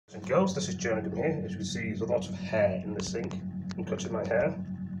girls, this is Jerningham here. As you can see, there's a lot of hair in the sink. I'm cutting my hair.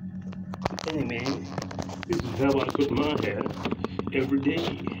 Anyway, this is how I cut my hair every day.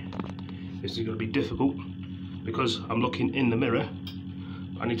 This is going to be difficult because I'm looking in the mirror.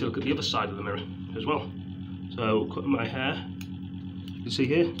 I need to look at the other side of the mirror as well. So, cutting my hair, you can see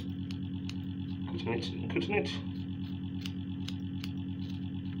here, cutting it and cutting it.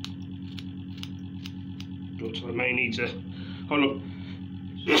 But I may need to, oh look,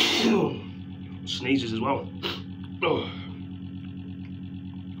 sneezes as well. Oh.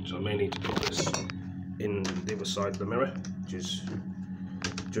 So I may need to put this in the other side of the mirror, which is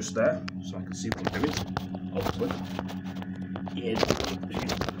just there, so I can see what I'm doing, obviously. Yeah,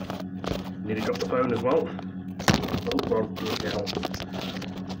 nearly dropped the phone as well. Oh, well, bloody hell.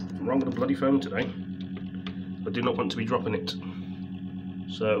 I'm wrong with the bloody phone today. I do not want to be dropping it.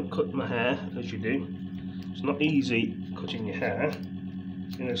 So, cut my hair, as you do. It's not easy cutting your hair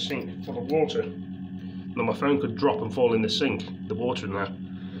in a sink full of water. Now my phone could drop and fall in the sink, the water in there.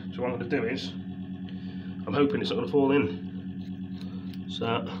 So what I'm going to do is, I'm hoping it's not going to fall in. So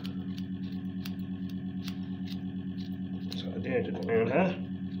I did to cut my own hair.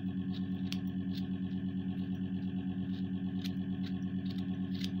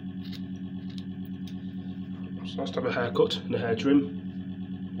 So let's have a haircut and a hair trim.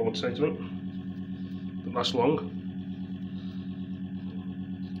 I would say to it. Don't last long.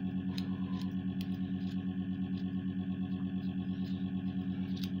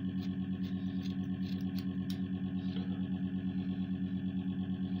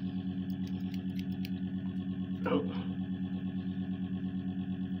 Oh.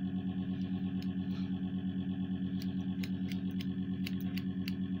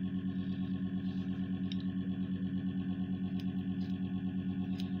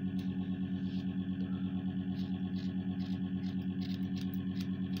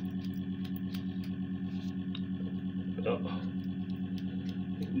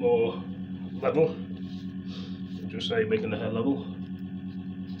 More level, just say making the hair level.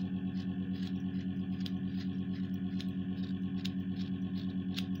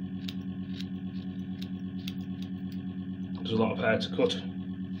 There's a lot of hair to cut.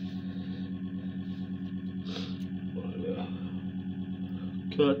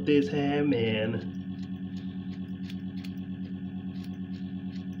 Cut this hair, man.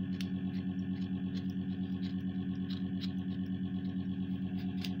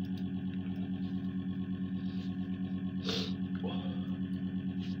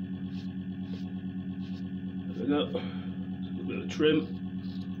 There we go. A little bit of trim.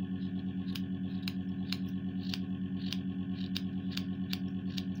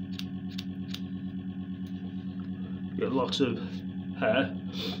 Get a lot of hair.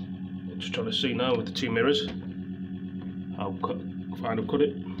 I'm just trying to see now with the two mirrors how fine I've cut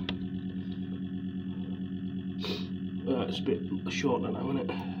it. It's a bit short now, isn't it?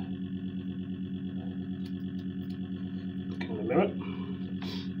 Look in the mirror.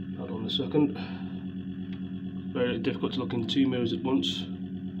 Hold on a second. Very difficult to look in two mirrors at once.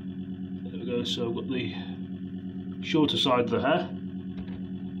 There we go, so I've got the shorter side of the hair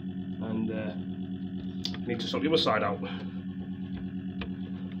and need to sort the other side out.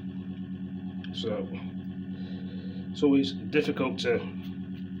 So it's always difficult to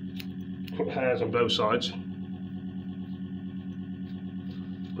cut hairs on both sides,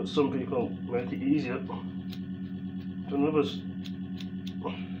 but some people make it easier than others.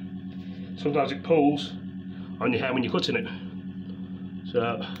 Sometimes it pulls on your hair when you're cutting it.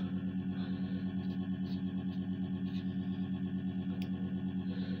 So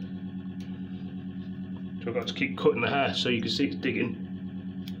I've got to keep cutting the hair so you can see it's digging.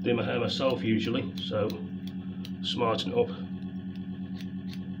 Do my hair myself usually, so smarten it up.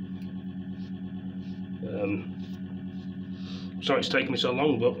 Sorry it's taking me so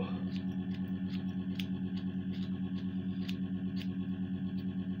long, but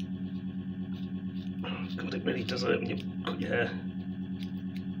God, it really does hurt when you cut your hair.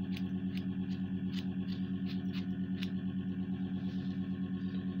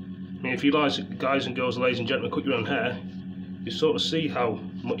 I mean, if you guys and girls, ladies and gentlemen, cut your own hair, you sort of see how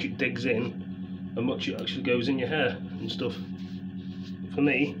much it digs in and much it actually goes in your hair and stuff. For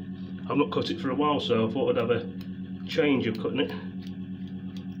me, I've not cut it for a while, so I thought I'd have a change of cutting it.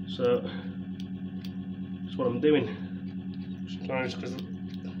 So that's what I'm doing. Sometimes because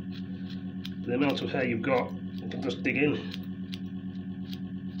the amount of hair you've got, it can just dig in.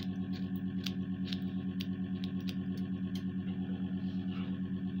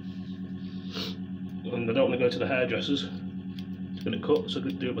 And I don't want to go to the hairdressers to get it cut, so I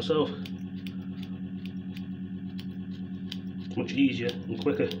could do it myself. much easier and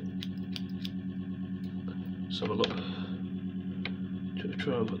quicker. Let's have a look. Just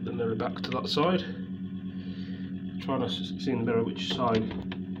try and put the mirror back to that side. Trying to see in the mirror which side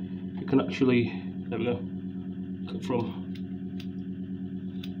you can actually, there we go, cut from.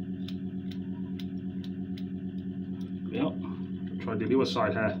 Yep, try to do the other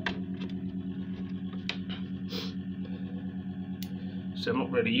side here. So I'm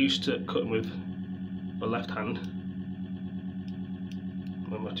not really used to cutting with my left hand.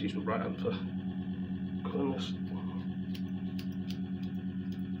 I'm going to use my right hand for cutting this.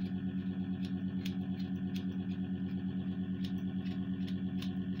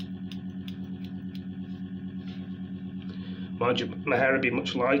 Mind you, my hair will be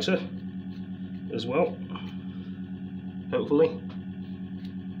much lighter as well, hopefully.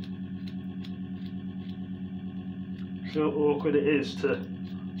 See how awkward it is to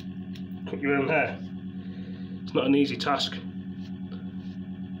cut your own hair. It's not an easy task.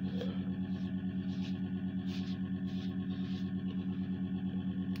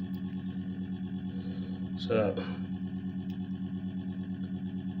 So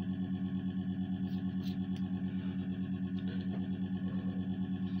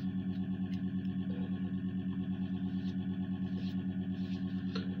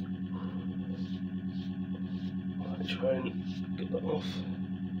try and get that off.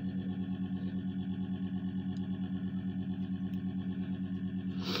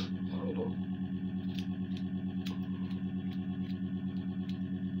 Hold on.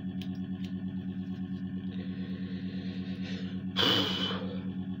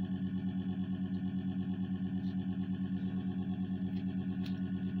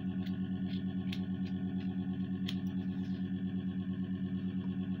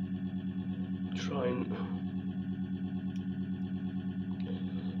 Try and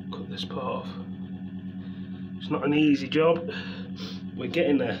cut this part off. It's not an easy job. We're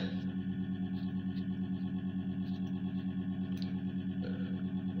getting there.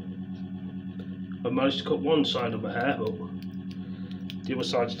 I managed to cut one side of my hair, but the other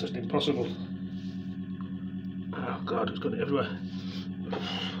side's just impossible. Oh god, it's got it everywhere.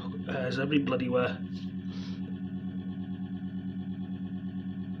 There's every bloody where.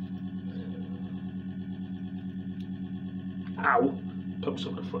 Ow! Pumps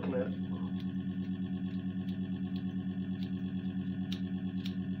up the fucking head.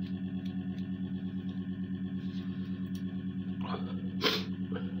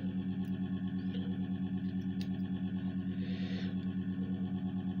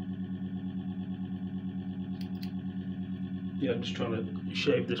 Yeah, I'm just trying to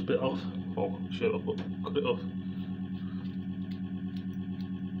shave this bit off. Oh, shave it off, cut it off.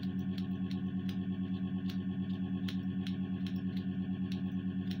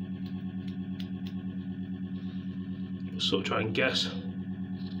 Sort of try and guess.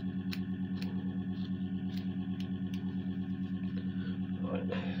 Right.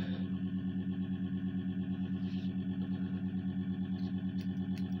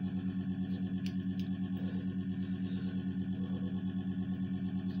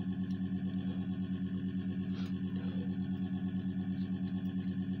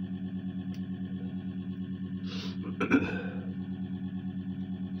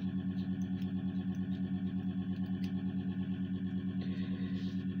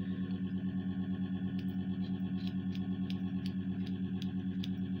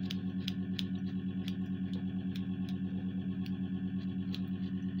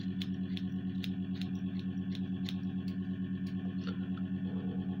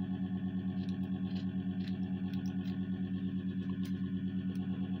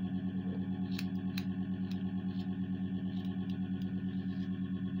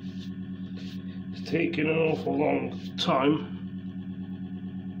 It's taken an awful long time.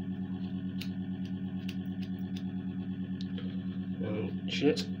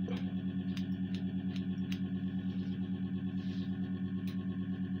 Shit.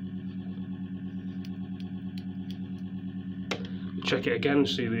 Check it again,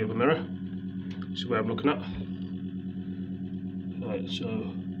 see the other mirror, see where I'm looking at. Right,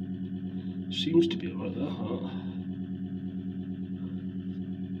 so seems to be right there. Huh?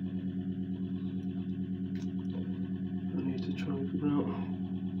 I need to try and figure out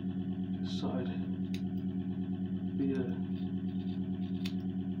this side. The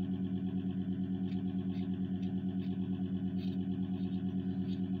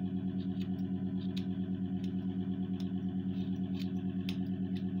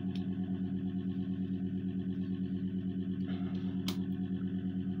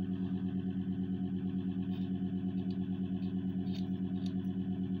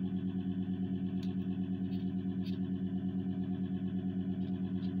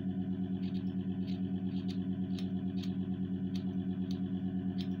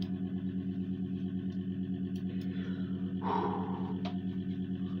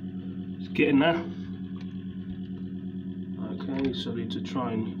getting there. Okay, so I need to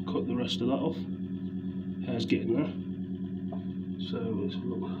try and cut the rest of that off. Hair's getting there. So let's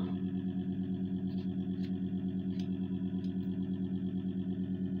look.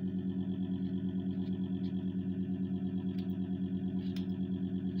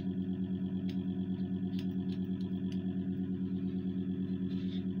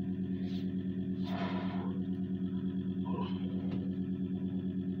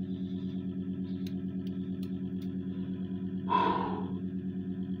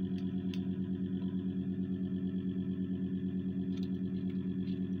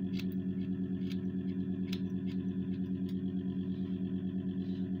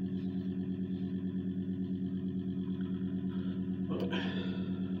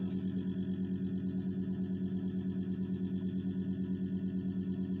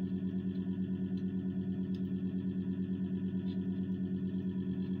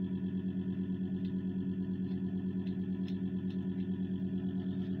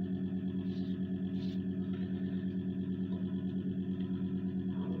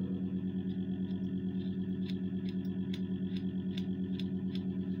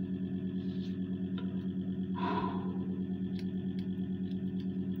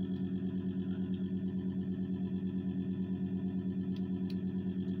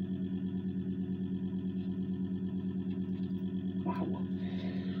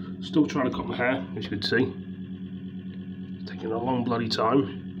 Still trying to cut my hair, as you can see. It's taking a long bloody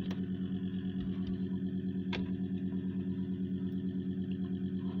time.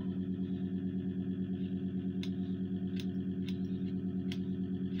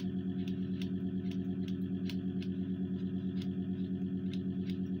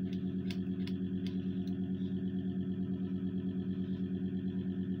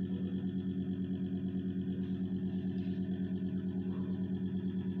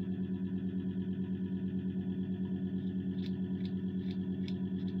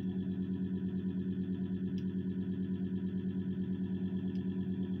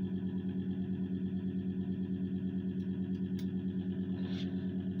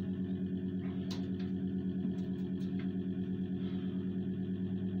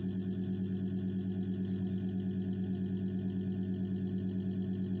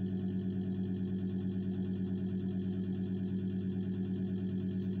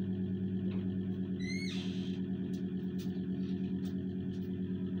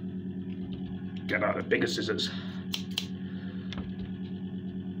 Get out the bigger scissors.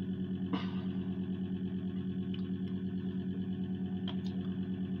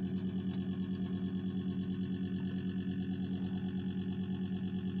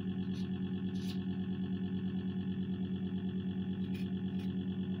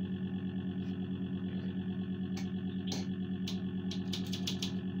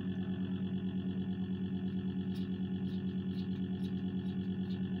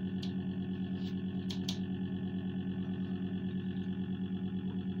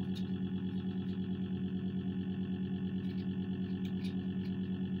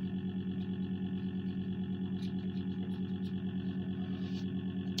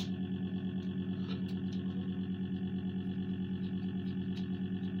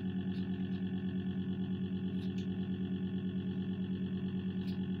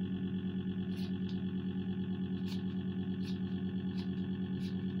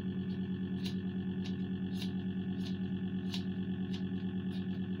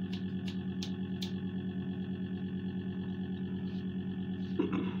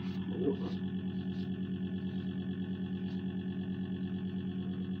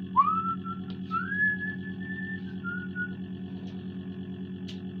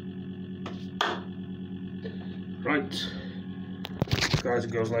 Right, guys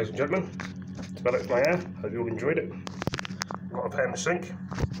and girls, ladies and gentlemen, that's about it for my hair. Hope you all enjoyed it. A lot of hair in the sink.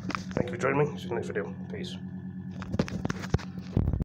 Thank you for joining me. See you in the next video. Peace.